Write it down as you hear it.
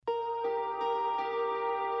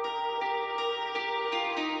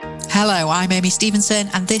Hello, I'm Amy Stevenson,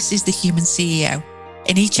 and this is The Human CEO.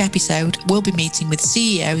 In each episode, we'll be meeting with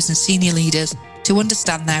CEOs and senior leaders to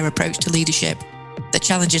understand their approach to leadership, the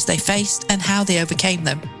challenges they faced and how they overcame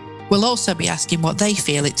them. We'll also be asking what they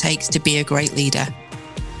feel it takes to be a great leader.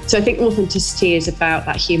 So I think authenticity is about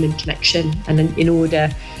that human connection. And in order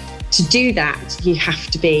to do that, you have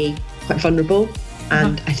to be quite vulnerable.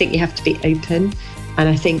 And I think you have to be open. And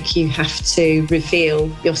I think you have to reveal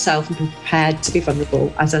yourself and be prepared to be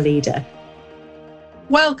vulnerable as a leader.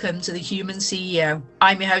 Welcome to The Human CEO.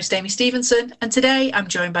 I'm your host, Amy Stevenson, and today I'm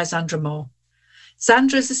joined by Zandra Moore.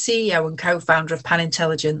 Zandra is the CEO and co-founder of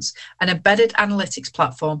Panintelligence, an embedded analytics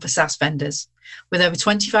platform for SaaS vendors. With over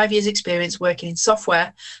 25 years' experience working in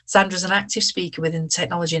software, Zandra is an active speaker within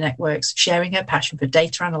technology networks, sharing her passion for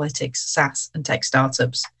data analytics, SaaS, and tech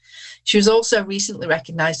startups. She was also recently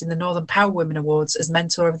recognised in the Northern Power Women Awards as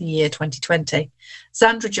Mentor of the Year 2020.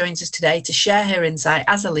 Zandra joins us today to share her insight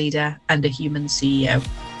as a leader and a human CEO.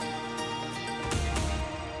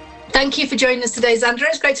 Thank you for joining us today, Zandra.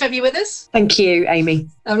 It's great to have you with us. Thank you, Amy.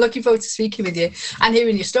 I'm looking forward to speaking with you and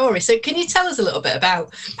hearing your story. So can you tell us a little bit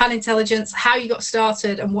about Panintelligence, how you got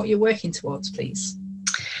started and what you're working towards, please?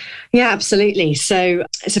 Yeah, absolutely. So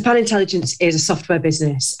Panintelligence is a software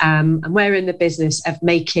business, and we're in the business of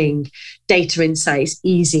making data insights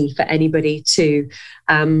easy for anybody to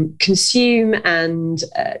consume and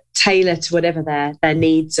tailor to whatever their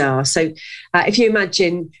needs are. So if you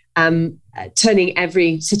imagine turning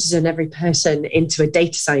every citizen, every person into a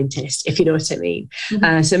data scientist, if you know what I mean.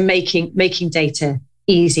 Mm-hmm. So making data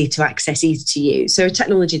easy to access, easy to use. So a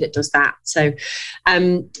technology that does that. So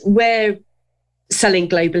we're selling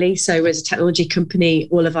globally. So as a technology company,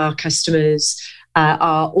 all of our customers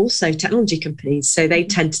are also technology companies. So they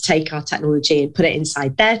tend to take our technology and put it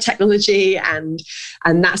inside their technology. And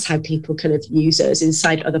that's how people kind of use us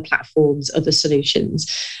inside other platforms, other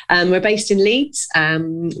solutions. We're based in Leeds.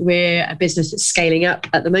 We're a business that's scaling up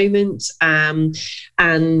at the moment. And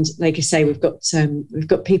like I say, we've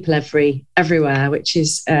got people everywhere, which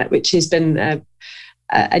has been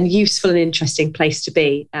a useful and interesting place to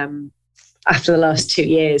be. After the last 2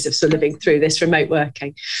 years of sort of living through this remote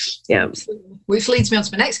working. Yeah. Absolutely. Which leads me on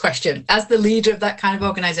to my next question. As the leader of that kind of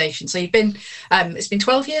organisation, so you've been, it's been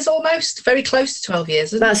 12 years almost, very close to 12 years,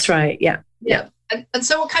 isn't it? That's right, yeah. Yeah. And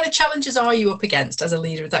so what kind of challenges are you up against as a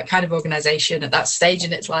leader of that kind of organisation at that stage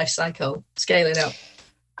in its life cycle, scaling up?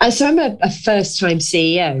 So I'm a first-time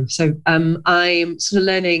CEO. So I'm sort of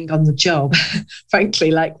learning on the job, frankly,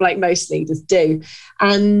 like most leaders do.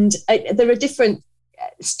 And there are different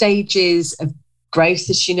stages of growth,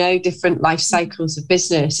 as you know, different life cycles of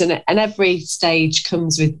business, and every stage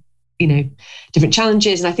comes with, different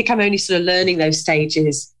challenges. And I think I'm only sort of learning those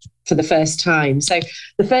stages for the first time. So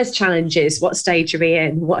the first challenge is, what stage are we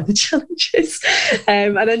in? What are the challenges?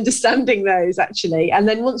 And understanding those, actually. And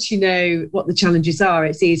then once you know what the challenges are,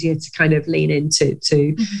 it's easier to kind of lean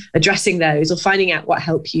into addressing those or finding out what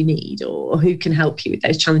help you need or who can help you with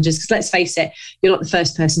those challenges. Because let's face it, you're not the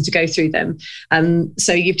first person to go through them.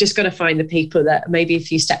 So you've just got to find the people that maybe a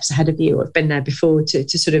few steps ahead of you or have been there before to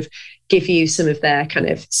sort of give you some of their kind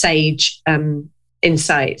of sage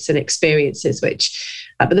insights and experiences,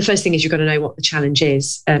 but the first thing is you've got to know what the challenge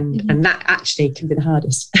is, and that actually can be the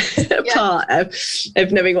hardest part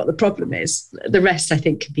of knowing what the problem is. The rest, I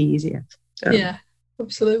think, can be easier. Yeah,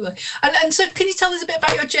 absolutely. And so can you tell us a bit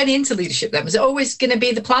about your journey into leadership then? Was it always going to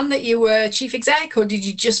be the plan that you were chief exec, or did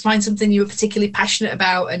you just find something you were particularly passionate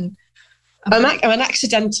about? I'm an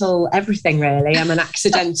accidental everything, really. I'm an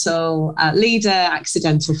accidental leader,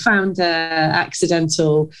 accidental founder,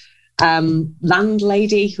 accidental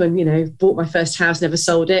landlady when, bought my first house, never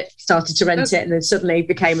sold it, started to rent it, and then suddenly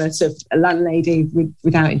became a sort of a landlady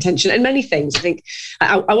without intention, and many things. I think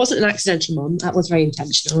I wasn't an accidental mom. That was very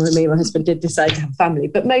intentional. I mean, my husband did decide to have a family,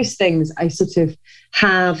 but most things I sort of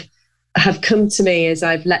have come to me as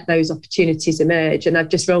I've let those opportunities emerge, and I've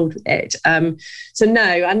just rolled with it. So no,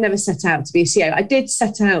 I never set out to be a CEO. I did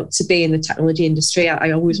set out to be in the technology industry. I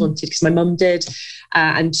always wanted, because my mum did,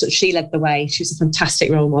 and sort of she led the way. She was a fantastic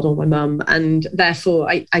role model, my mum, and therefore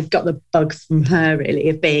I got the bug from her, really,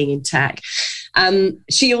 of being in tech.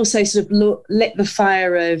 She also sort of lit the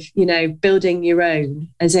fire of, building your own,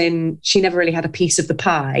 as in she never really had a piece of the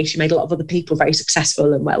pie. She made a lot of other people very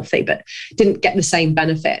successful and wealthy, but didn't get the same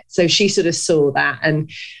benefit. So she sort of saw that, and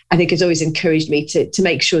I think has always encouraged me to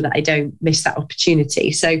make sure that I don't miss that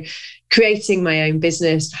opportunity. So creating my own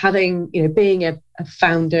business, having, being a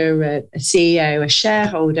founder, a CEO, a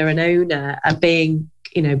shareholder, an owner, and being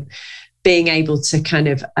able to kind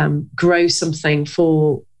of grow something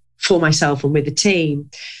for myself and with the team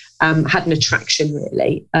had an attraction,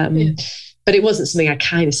 really. But but it wasn't something I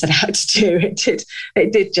kind of set out to do.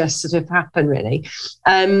 It did just sort of happen, really.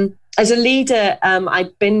 As a leader,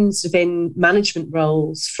 I'd been sort of in management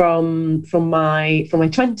roles from my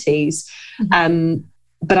 20s,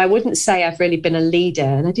 but I wouldn't say I've really been a leader,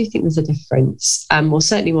 and I do think there's a difference, or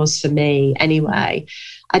certainly was for me anyway.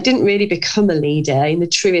 I didn't really become a leader in the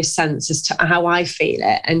truest sense as to how I feel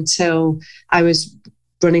it until I was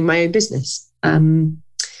running my own business.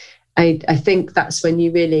 I think that's when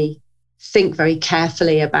you really think very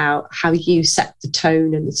carefully about how you set the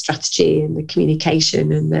tone and the strategy and the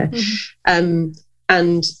communication and the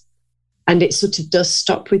and it sort of does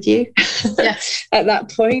stop with you at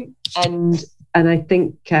that point. And I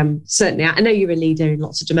think certainly, I know you're a leader in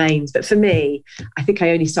lots of domains, but for me, I think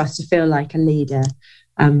I only started to feel like a leader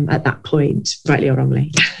at that point, rightly or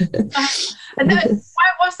wrongly. And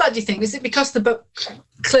why was that, do you think? Was it because the book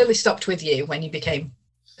clearly stopped with you when you became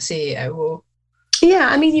a CEO? Or? Yeah,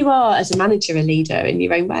 I mean, you are, as a manager, a leader in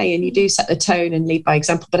your own way, and you do set the tone and lead by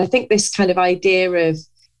example. But I think this kind of idea of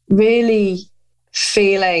really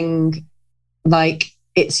feeling like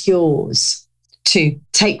it's yours to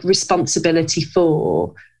take responsibility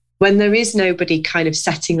for, when there is nobody kind of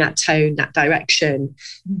setting that tone, that direction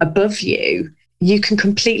above you, you can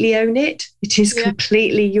completely own it. It is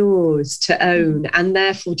completely yours to own and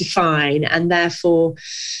therefore define, and therefore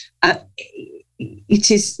it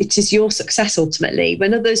is your success ultimately.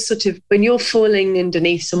 When others when you're falling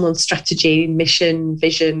underneath someone's strategy, mission,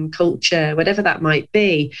 vision, culture, whatever that might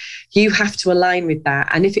be, you have to align with that.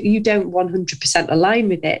 And if you don't 100% align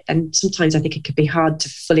with it, then sometimes I think it could be hard to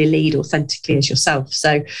fully lead authentically as yourself.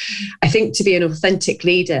 So I think to be an authentic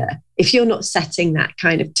leader, if you're not setting that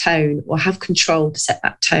kind of tone or have control to set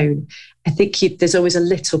that tone, I think there's always a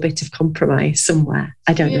little bit of compromise somewhere.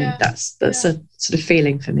 I don't know. That's a sort of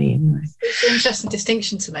feeling for me anyway. It's an interesting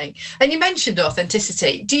distinction to make. And you mentioned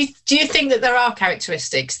authenticity. Do you think that there are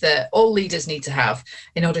characteristics that all leaders need to have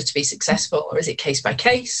in order to be successful, or is it case by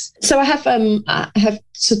case? So I have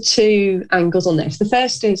sort of two angles on this. The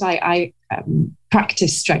first is I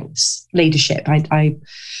practice strengths leadership. I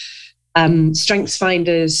strengths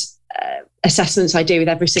finders assessments I do with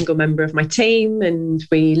every single member of my team, and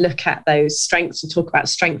we look at those strengths and talk about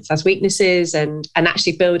strengths as weaknesses, and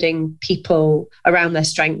actually building people around their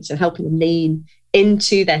strengths and helping them lean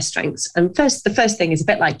into their strengths. And the first thing is a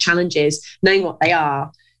bit like challenges. Knowing what they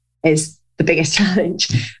are is the biggest challenge.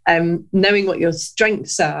 Knowing what your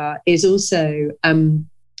strengths are is also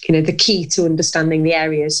the key to understanding the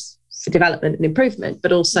areas for development and improvement,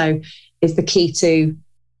 but also is the key to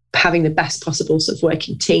having the best possible sort of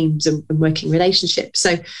working teams and working relationships.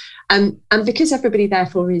 So, and because everybody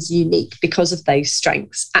therefore is unique because of those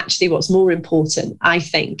strengths, actually what's more important, I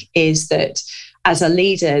think, is that as a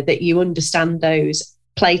leader, that you understand those,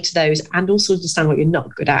 play to those, and also understand what you're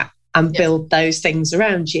not good at and build those things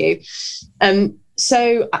around you.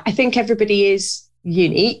 So I think everybody is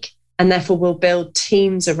unique, and therefore we'll build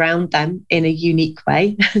teams around them in a unique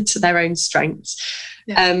way to their own strengths.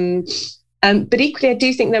 Yeah. But equally, I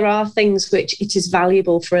do think there are things which it is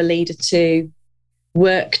valuable for a leader to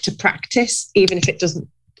work to practice, even if it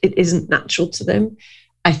isn't natural to them.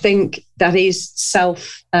 I think that is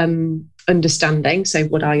self-understanding. So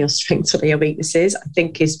what are your strengths, what are your weaknesses, I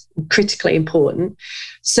think is critically important.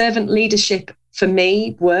 Servant leadership, for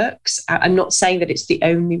me, works. I'm not saying that it's the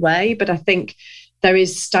only way, but I think there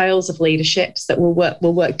is styles of leaderships that will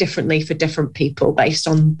work differently for different people based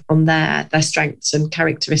on their strengths and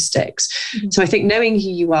characteristics. Mm-hmm. So I think knowing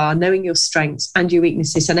who you are, knowing your strengths and your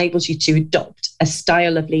weaknesses enables you to adopt a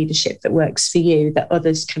style of leadership that works for you, that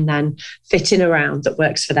others can then fit in around, that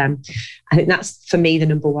works for them. I think that's, for me, the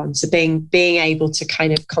number one. So being able to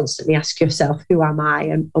kind of constantly ask yourself, who am I,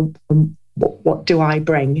 and what do I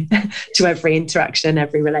bring to every interaction and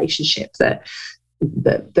every relationship that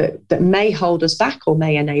may hold us back or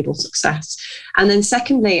may enable success. And then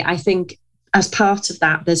secondly, I think as part of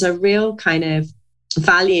that, there's a real kind of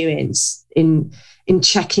value in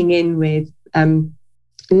checking in with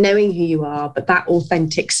knowing who you are, but that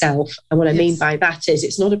authentic self. And what I mean by that is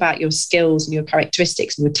it's not about your skills and your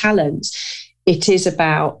characteristics and your talents. It is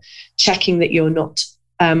about checking that you're not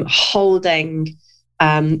holding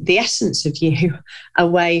the essence of you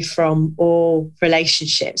away from all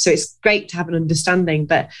relationships. So it's great to have an understanding,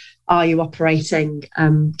 but are you operating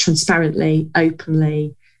transparently,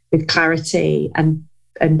 openly, with clarity, and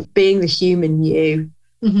being the human you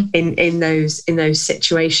in those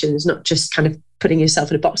situations, not just kind of putting yourself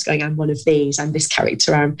in a box going, I'm one of these, I'm this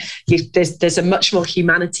character, there's a much more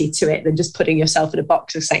humanity to it than just putting yourself in a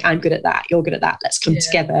box and saying, I'm good at that, you're good at that, let's come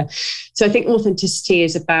together. So I think authenticity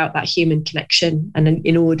is about that human connection. And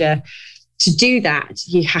in order to do that,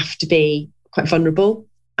 you have to be quite vulnerable.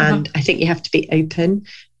 And I think you have to be open.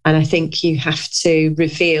 And I think you have to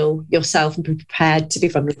reveal yourself and be prepared to be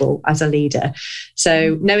vulnerable as a leader.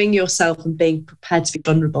 So knowing yourself and being prepared to be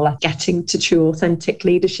vulnerable, like getting to true authentic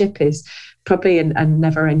leadership is probably a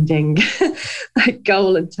never-ending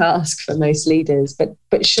goal and task for most leaders, but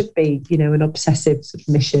it should be, an obsessive sort of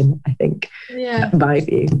mission, I think, in my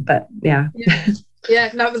view. But yeah.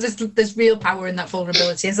 Yeah, no, there's real power in that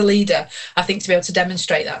vulnerability. As a leader, I think to be able to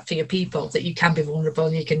demonstrate that for your people, that you can be vulnerable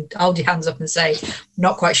and you can hold your hands up and say,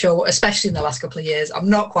 not quite sure, especially in the last couple of years, I'm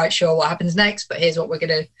not quite sure what happens next, but here's what we're going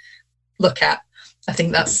to look at. I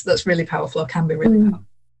think that's really powerful, or can be really powerful.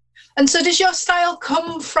 And so does your style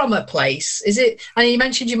come from a place? Is it, and you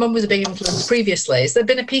mentioned your mum was a big influence previously. Has there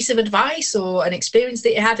been a piece of advice or an experience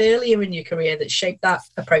that you had earlier in your career that shaped that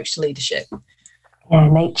approach to leadership? Yeah,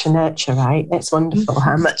 nature, nurture, right? It's wonderful.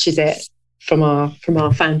 How much is it from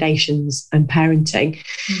our foundations and parenting?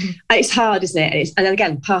 It's hard, isn't it? And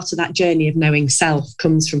again, part of that journey of knowing self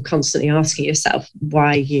comes from constantly asking yourself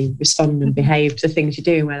why you respond and behave to the things you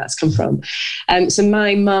do and where that's come from. So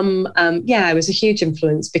my mum, was a huge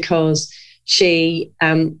influence because she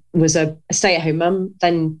was a stay-at-home mum.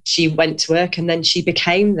 Then she went to work, and then she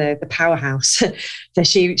became the powerhouse. So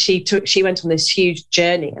she went on this huge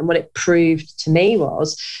journey, and what it proved to me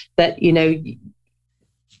was that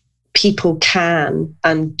people can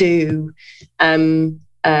and do find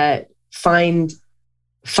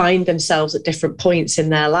themselves at different points in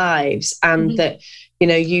their lives, and that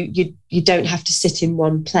you don't have to sit in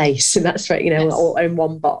one place, and that's right, or in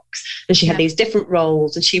one box. And she had these different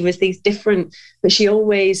roles, and she was these different, but she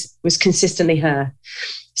always was consistently her.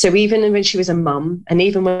 So even when she was a mum, and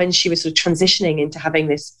even when she was sort of transitioning into having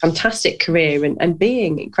this fantastic career and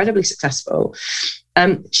being incredibly successful,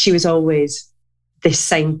 she was always this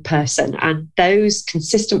same person. And those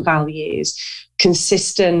consistent values,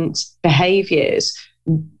 consistent behaviours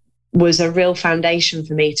was a real foundation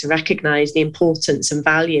for me to recognise the importance and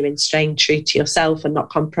value in staying true to yourself and not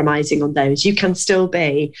compromising on those. You can still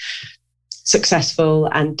be successful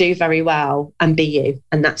and do very well and be you,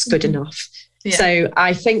 and that's good enough. Yeah. So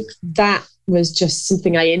I think that was just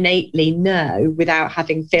something I innately know without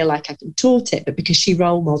having feel like I've been taught it, but because she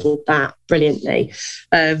role modelled that brilliantly.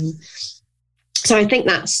 So I think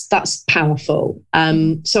that's powerful.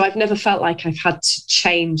 So I've never felt like I've had to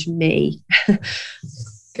change me.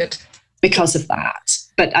 Good. Because of that.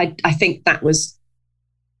 But I think that was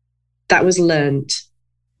learned.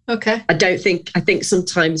 Okay. I think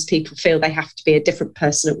sometimes people feel they have to be a different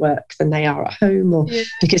person at work than they are at home, or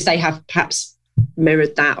because they have perhaps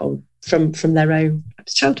mirrored that or from their own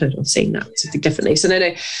childhood or seen that something differently. So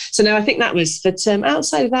no, I think that was, but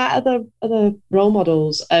outside of that, other role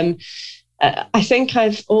models, I think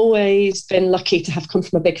I've always been lucky to have come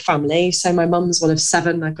from a big family. So my mum's one of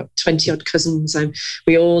 7. I've got 20 odd cousins.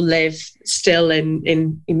 We all live still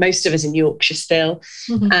in most of us in Yorkshire still.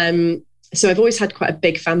 So I've always had quite a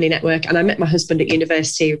big family network. And I met my husband at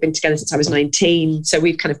university. We've been together since I was 19. So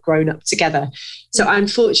we've kind of grown up together. So I'm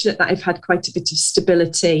fortunate that I've had quite a bit of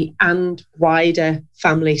stability and wider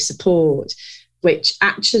family support, which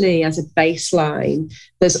actually, as a baseline,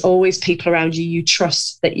 there's always people around you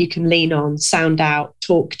trust, that you can lean on, sound out,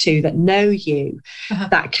 talk to, that know you,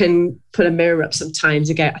 that can put a mirror up sometimes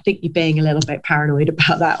and go, I think you're being a little bit paranoid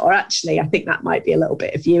about that, or actually, I think that might be a little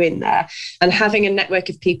bit of you in there. And having a network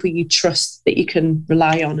of people you trust, that you can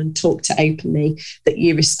rely on and talk to openly, that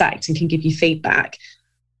you respect and can give you feedback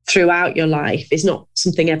throughout your life, is not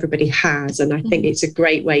something everybody has. And I think it's a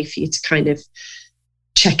great way for you to kind of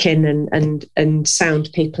check in and sound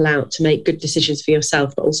people out to make good decisions for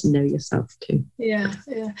yourself, but also know yourself too. Yeah.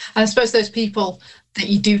 And I suppose those people that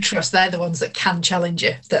you do trust, they're the ones that can challenge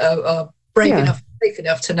you, that are brave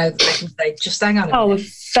enough to know that they can say, just hang on a minute. A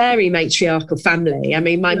very matriarchal family. I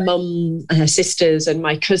mean, my mum and her sisters and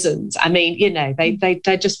my cousins, I mean,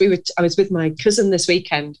 they're just, I was with my cousin this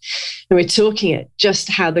weekend, and we're talking at just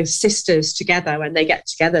how the sisters together, when they get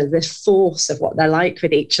together, this force of what they're like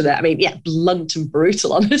with each other. I mean, blunt and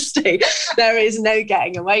brutal honesty. There is no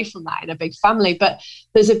getting away from that in a big family, but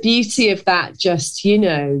there's a beauty of that. Just,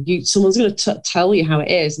 someone's going to tell you how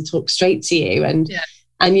it is and talk straight to you, and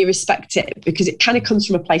you respect it because it kind of comes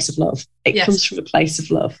from a place of love. It comes from a place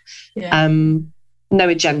of love. Yeah. No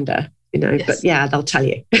agenda, but they'll tell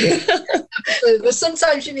you. But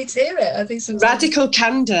sometimes you need to hear it. I think sometimes. Radical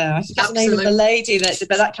candor. I think that's the name of the lady.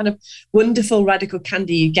 That kind of wonderful radical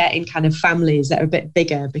candor you get in kind of families that are a bit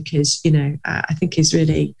bigger, because, I think is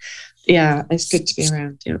really, it's good to be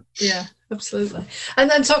around. Yeah, absolutely. And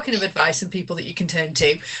then talking of advice and people that you can turn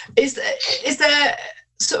to, is there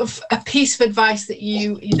sort of a piece of advice that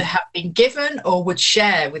you either have been given or would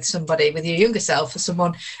share with somebody, with your younger self, or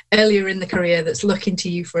someone earlier in the career that's looking to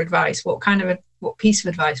you for advice? What piece of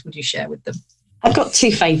advice would you share with them? I've got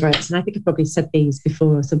two favourites, and I think I've probably said these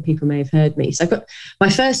before. Some people may have heard me. So my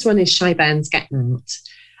first one is Shy Bands Getting Out.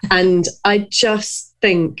 And I just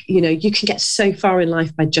think, you can get so far in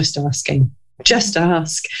life by just asking. Just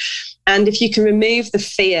ask. And if you can remove the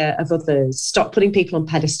fear of others, stop putting people on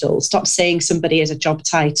pedestals, stop seeing somebody as a job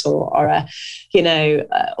title or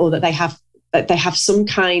or that they have some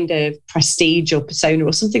kind of prestige or persona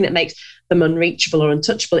or something that makes them unreachable or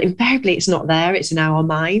untouchable. Invariably, it's not there. It's in our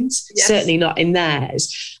minds, yes. Certainly not in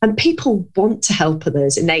theirs. And people want to help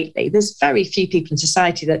others innately. There's very few people in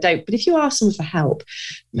society that don't. But if you ask them for help,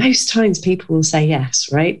 most times people will say yes,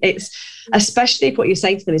 right? It's especially if what you're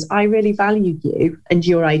saying to them is, I really value you and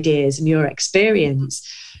your ideas and your experience.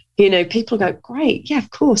 People go, great, yeah,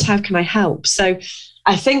 of course, how can I help? So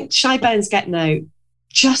I think Shy Bands Getting Out.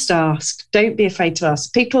 Just ask. Don't be afraid to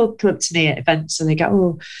ask. People come up to me at events and they go,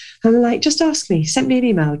 oh, I'm like, just ask me, send me an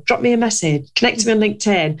email, drop me a message, connect to me on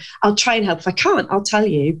LinkedIn. I'll try and help. If I can't, I'll tell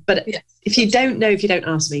you. But if you don't know, if you don't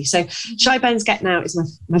ask me. So Shy Bands Getting Out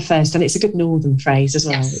is my first, and it's a good northern phrase as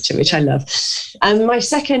well, yes. which I love. And my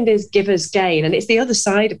second is Givers Gain. And it's the other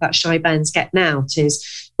side of that Shy Bands Getting Out,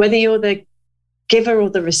 is whether you're the giver or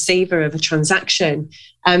the receiver of a transaction,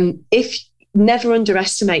 never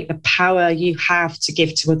underestimate the power you have to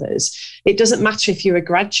give to others. It doesn't matter if you're a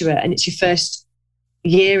graduate and it's your first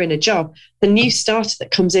year in a job. The new starter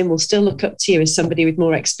that comes in will still look up to you as somebody with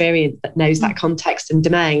more experience that knows that context and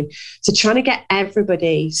domain. So trying to get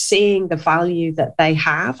everybody seeing the value that they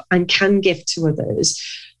have and can give to others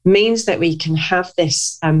means that we can have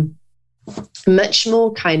this much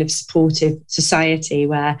more kind of supportive society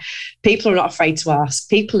where people are not afraid to ask.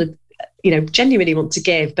 People are genuinely want to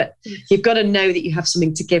give, but you've got to know that you have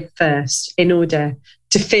something to give first in order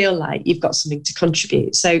to feel like you've got something to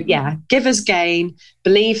contribute. So givers gain,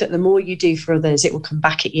 believe that the more you do for others, it will come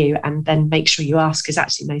back at you, and then make sure you ask, because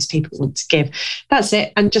actually most people want to give. That's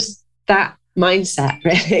it. And just that mindset,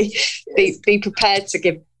 really. Be prepared to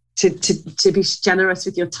give, to be generous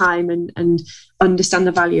with your time and understand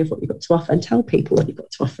the value of what you've got to offer, and tell people what you've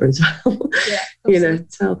got to offer as well. Yeah,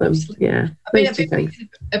 tell them. Absolutely. Yeah. I mean,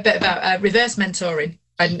 a bit about reverse mentoring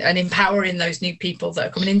and empowering those new people that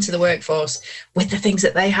are coming into the workforce with the things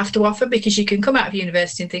that they have to offer, because you can come out of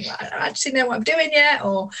university and think, I don't actually know what I'm doing yet,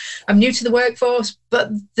 or I'm new to the workforce,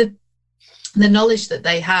 but the knowledge that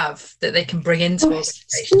they have that they can bring into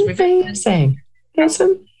organizations. It's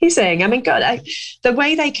amazing. I mean, God, the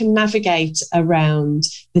way they can navigate around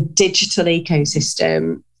the digital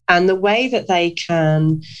ecosystem and the way that they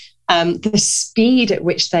can, the speed at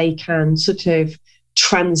which they can sort of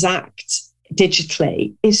transact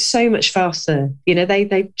digitally is so much faster.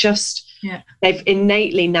 They've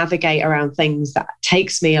innately navigate around things that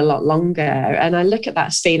takes me a lot longer. And I look at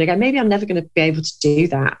that speed and I go, maybe I'm never going to be able to do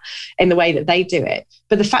that in the way that they do it.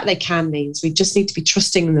 But the fact they can means we just need to be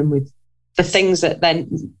trusting them with the things that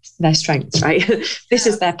then their strengths, right? This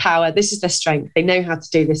is their power. This is their strength. They know how to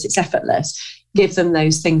do this. It's effortless. Give them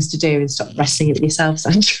those things to do and stop wrestling it with yourself,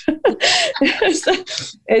 Zandra.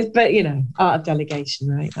 But, art of delegation,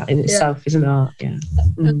 right? That in itself is an art, yeah.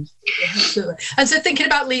 Absolutely. And so thinking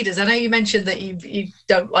about leaders, I know you mentioned that you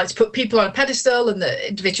don't like to put people on a pedestal and that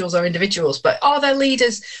individuals are individuals, but are there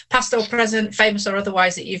leaders, past or present, famous or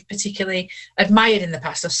otherwise, that you've particularly admired in the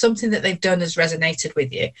past, or something that they've done has resonated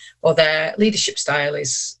with you, or their leadership style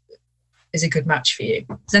is a good match for you?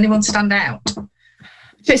 Does anyone stand out?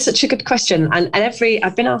 It's such a good question. And I've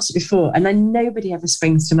been asked it before, and then nobody ever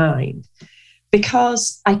springs to mind,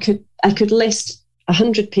 because I could list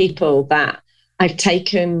 100 people that I've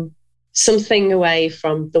taken something away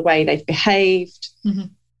from the way they've behaved,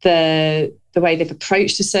 the way they've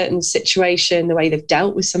approached a certain situation, the way they've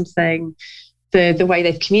dealt with something, the way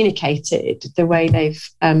they've communicated, the way they've,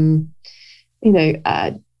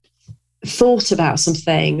 thought about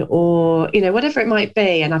something, or whatever it might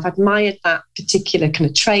be, and I've admired that particular kind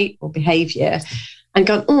of trait or behavior and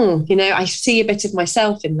gone, I see a bit of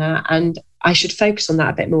myself in that, and I should focus on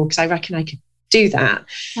that a bit more because I reckon I could do that.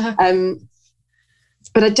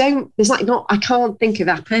 But I can't think of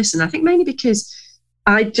that person. I think mainly because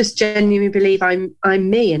I just genuinely believe I'm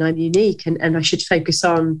me and I'm unique, and I should focus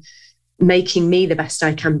on making me the best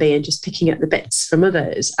I can be and just picking up the bits from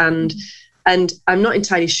others. And I'm not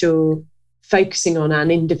entirely sure focusing on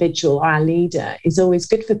an individual or our leader is always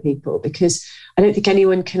good for people, because I don't think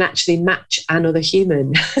anyone can actually match another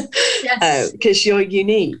human because you're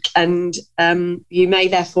unique. And you may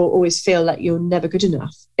therefore always feel like you're never good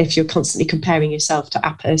enough if you're constantly comparing yourself to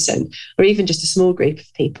a person or even just a small group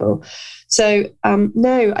of people. So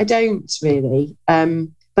no, I don't really.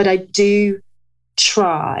 But I do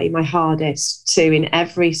try my hardest to, in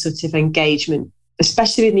every sort of engagement,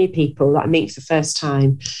 especially with new people that I meet for the first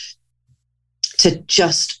time, to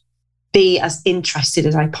just be as interested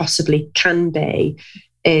as I possibly can be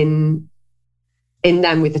in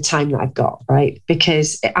them with the time that I've got, right?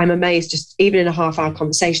 Because I'm amazed, just even in a half-hour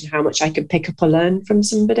conversation, how much I can pick up or learn from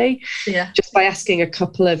somebody just by asking a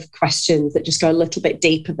couple of questions that just go a little bit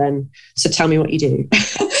deeper than, so tell me what you do.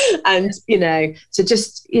 And, so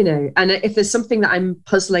just, and if there's something that I'm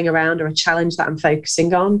puzzling around or a challenge that I'm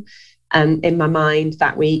focusing on, in my mind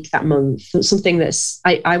that week, that month, something that's,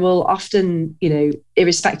 I will often,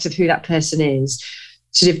 irrespective of who that person is,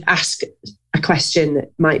 sort of ask a question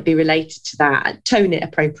that might be related to that and tone it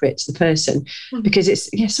appropriate to the person, because it's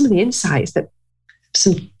some of the insights that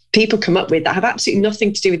some people come up with that have absolutely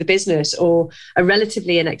nothing to do with the business or are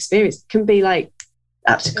relatively inexperienced can be like,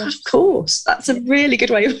 of course, that's a really good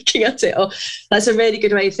way of looking at it, or that's a really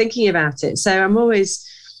good way of thinking about it. So I'm always,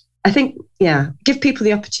 I think, give people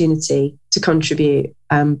the opportunity to contribute,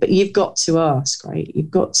 but you've got to ask, right?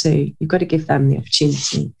 You've got to give them the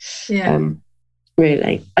opportunity.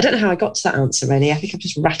 Really, I don't know how I got to that answer, really. I think I've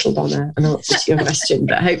just rattled on an answer to your question,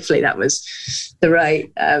 but hopefully that was the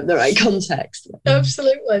right context.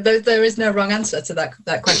 Absolutely, there is no wrong answer to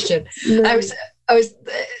that question. No. I was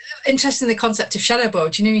interested in the concept of shadow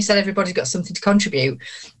board. You said everybody's got something to contribute.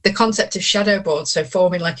 The concept of shadow board, so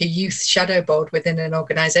forming like a youth shadow board within an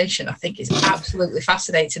organisation, I think is absolutely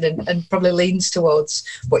fascinating and probably leans towards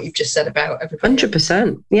what you've just said about everybody.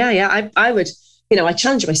 100%. Yeah. I would, I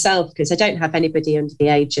challenge myself because I don't have anybody under the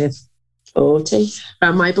age of 40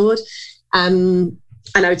 around my board. And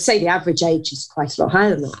I would say the average age is quite a lot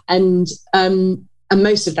higher than that. And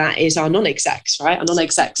most of that is our non-execs, right? Our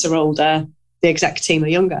non-execs are older. The exec team are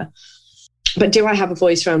younger. But do I have a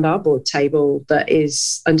voice around our board table that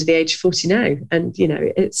is under the age of 40 now? And,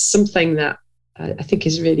 it's something that I think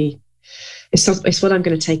is really, it's what I'm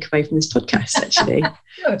going to take away from this podcast, actually,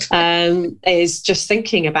 is just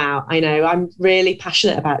thinking about, I'm really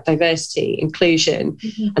passionate about diversity, inclusion,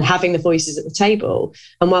 and having the voices at the table.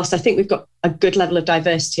 And whilst I think we've got a good level of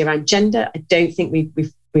diversity around gender, I don't think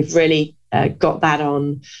we've really got that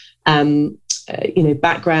on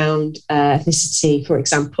background, ethnicity, for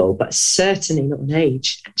example, but certainly not on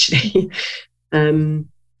age, actually.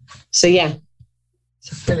 So yeah.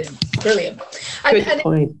 Brilliant. Good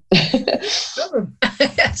point.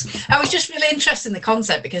 Yes. I was just really interested in the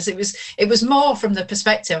concept because it was more from the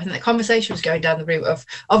perspective, I think the conversation was going down the route of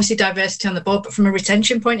obviously diversity on the board, but from a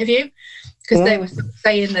retention point of view, because they were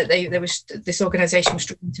saying that this organisation was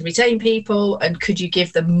struggling to retain people, and could you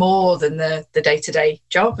give them more than the day-to-day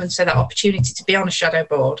job? And so that opportunity to be on a shadow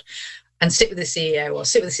board and sit with the CEO or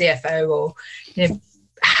sit with the CFO or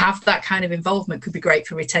have that kind of involvement could be great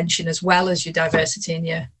for retention as well as your diversity in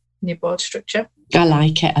your board structure. I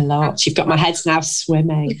like it a lot. You've got my head's now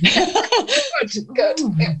swimming. Good.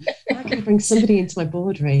 I can bring somebody into my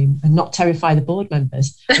boardroom and not terrify the board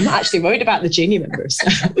members. I'm not actually worried about the junior members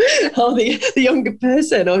or the younger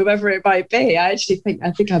person or whoever it might be. I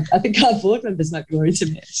think our board members might be worried to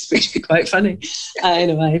me, which would be quite funny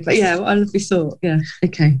in a way. But yeah, what a lovely thought. Yeah.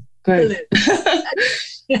 Okay. Great.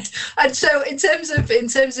 And so in terms of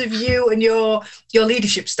you and your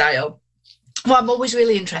leadership style, what I'm always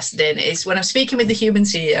really interested in is when I'm speaking with the human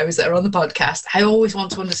CEOs that are on the podcast, I always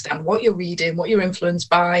want to understand what you're reading, what you're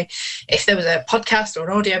influenced by, if there was a podcast or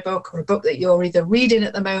an audiobook or a book that you're either reading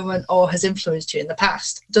at the moment or has influenced you in the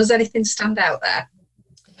past. Does anything stand out there?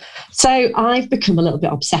 So I've become a little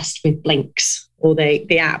bit obsessed with Blinks, or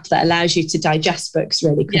the app that allows you to digest books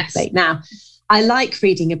really quickly. Yes. Now, I like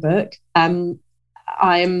reading a book.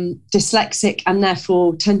 I'm dyslexic and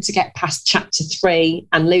therefore tend to get past chapter 3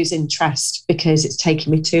 and lose interest because it's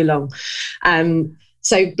taking me too long.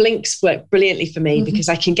 So Blinks work brilliantly for me because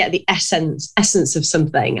I can get the essence of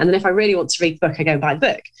something. And then if I really want to read the book, I go and buy the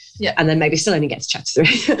book. Yeah. And then maybe still only get to chapter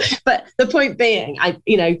 3. But the point being, I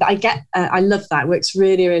love that. It works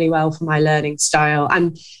really, really well for my learning style.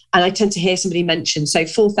 And I tend to hear somebody mention, so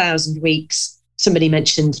 4,000 weeks, somebody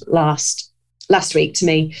mentioned last week to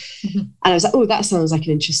me. And I was like, oh, that sounds like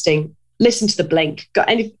an interesting, listen to the Blink, got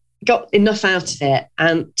enough out of it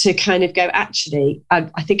and to kind of go, actually,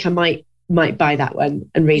 I think I might buy that one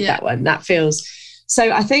and read that one. That feels,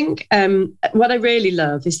 so I think what I really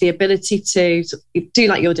love is the ability to do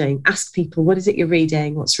like you're doing, ask people, what is it you're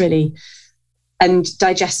reading? What's really and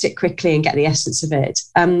digest it quickly and get the essence of it.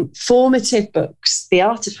 Formative books, The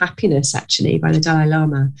Art of Happiness, actually, by the Dalai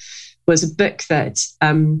Lama, was a book that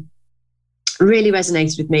really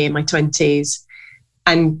resonated with me in my 20s.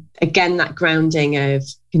 And again, that grounding of,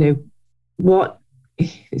 who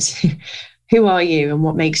are you and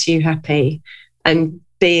what makes you happy, and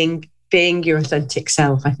being your authentic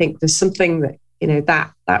self. I think there's something that,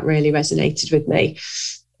 that really resonated with me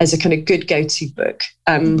as a kind of good go-to book.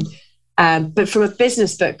 But from a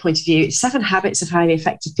business book point of view, 7 Habits of Highly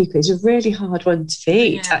Effective People is a really hard one to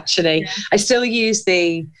beat, actually. Yeah. I still use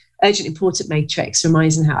the Urgent Important Matrix from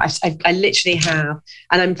Eisenhower. I literally have,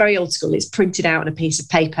 and I'm very old school, it's printed out on a piece of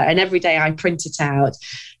paper, and every day I print it out,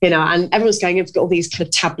 and everyone's going, I've got all these kind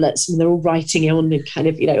of tablets, and they're all writing on and kind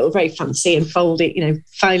of, all very fancy and folding,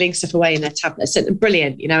 filing stuff away in their tablets, and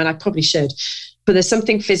brilliant, and I probably should. But there's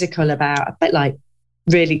something physical about, a bit like,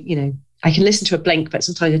 really, I can listen to a blink, but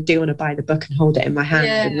sometimes I do want to buy the book and hold it in my hand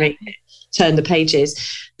and read it, turn the pages.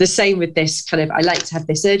 The same with this kind of, I like to have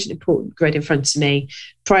this urgent, important grid in front of me,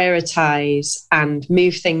 prioritize and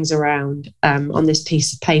move things around on this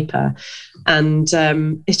piece of paper. And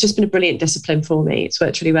it's just been a brilliant discipline for me. It's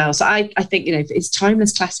worked really well. So I think, it's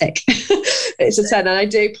timeless classic. It's a 10, and I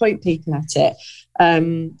do point people at it.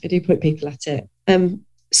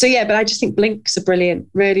 So yeah, but I just think Blink's a brilliant,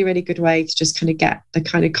 really, really good way to just kind of get the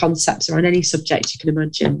kind of concepts around any subject you can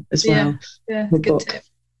imagine as well. Yeah, good tip.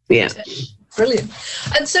 Yeah. Brilliant.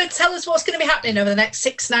 And so tell us what's going to be happening over the next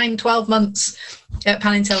 6, 9, 12 months at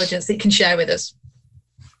Panintelligence that you can share with us.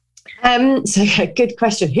 So good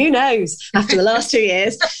question. Who knows after the last 2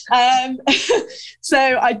 years? So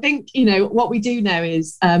I think, what we do know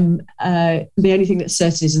is the only thing that's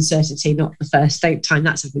certain is uncertainty, not the first time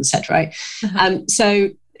that's been said, right? So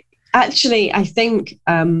actually, I think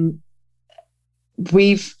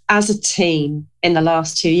we've, as a team in the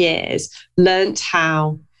last 2 years, learnt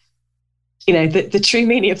how, the true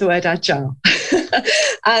meaning of the word agile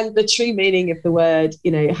and the true meaning of the word,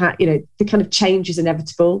 how, the kind of change is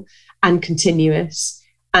inevitable and continuous,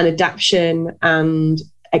 and adaptation and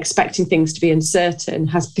expecting things to be uncertain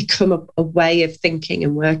has become a way of thinking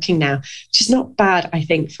and working now, which is not bad, I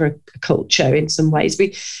think, for a culture in some ways.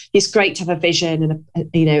 It's great to have a vision and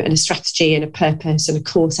and a strategy and a purpose and a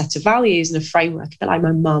core set of values and a framework. But like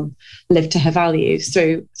my mum lived to her values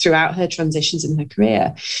throughout her transitions in her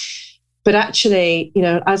career. But actually,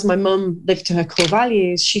 as my mum lived to her core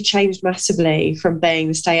values, she changed massively from being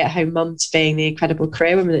the stay-at-home mum to being the incredible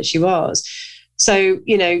career woman that she was. So,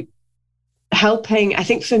 I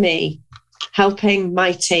think for me, helping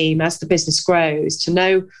my team as the business grows to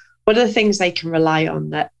know what are the things they can rely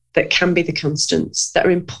on that can be the constants, that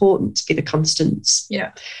are important to be the constants.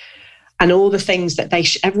 Yeah. And all the things that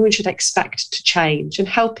everyone should expect to change, and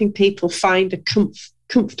helping people find a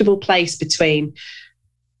comfortable place between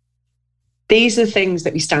these are the things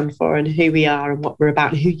that we stand for and who we are and what we're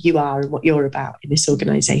about and who you are and what you're about in this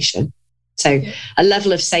organisation. So a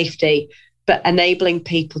level of safety, but enabling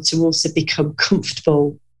people to also become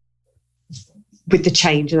comfortable with the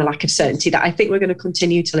change and the lack of certainty that I think we're going to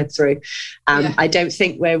continue to live through. I don't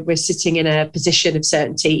think we're sitting in a position of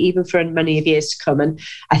certainty, even for many of years to come. And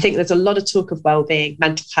I think there's a lot of talk of well-being,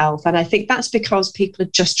 mental health. And I think that's because people are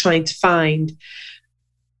just trying to find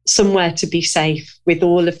somewhere to be safe with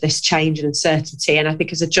all of this change and uncertainty. And I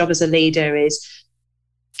think as a job as a leader is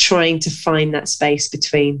trying to find that space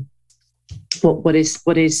between what is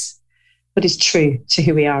true to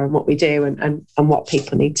who we are and what we do and what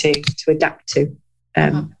people need to adapt to.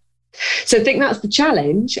 So I think that's the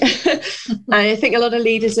challenge. I think a lot of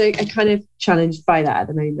leaders are kind of challenged by that at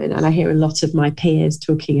the moment. And I hear a lot of my peers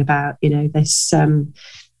talking about, this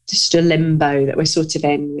just a limbo that we're sort of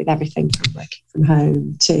in with everything from working from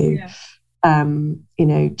home to,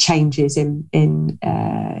 changes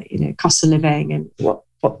in cost of living and what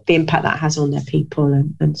the impact that has on their people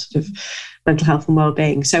and sort of mental health and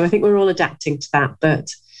well-being. So I think we're all adapting to that. But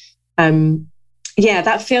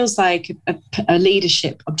that feels like a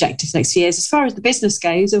leadership objective next year. As far as the business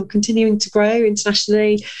goes, we're continuing to grow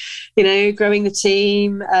internationally, growing the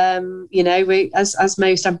team. We, as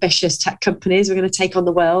most ambitious tech companies, we're going to take on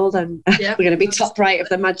the world, and we're going to be top right of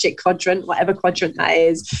the magic quadrant, whatever quadrant that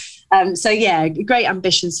is. Great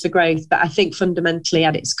ambitions for growth. But I think fundamentally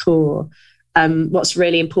at its core, what's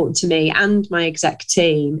really important to me and my exec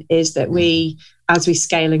team is that we, as we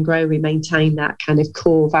scale and grow, we maintain that kind of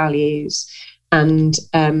core values and,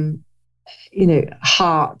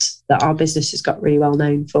 heart that our business has got really well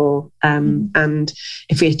known for. And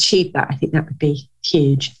if we achieve that, I think that would be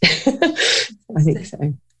huge. I think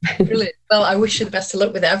so. Brilliant. Well, I wish you the best of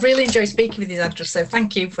luck with it. I've really enjoyed speaking with you, Zandra. So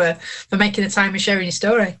thank you for making the time and sharing your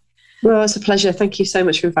story. Well, it's a pleasure. Thank you so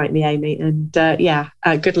much for inviting me, Amy. And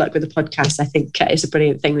good luck with the podcast. I think it's a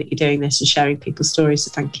brilliant thing that you're doing this and sharing people's stories.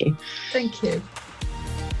 So thank you. Thank you.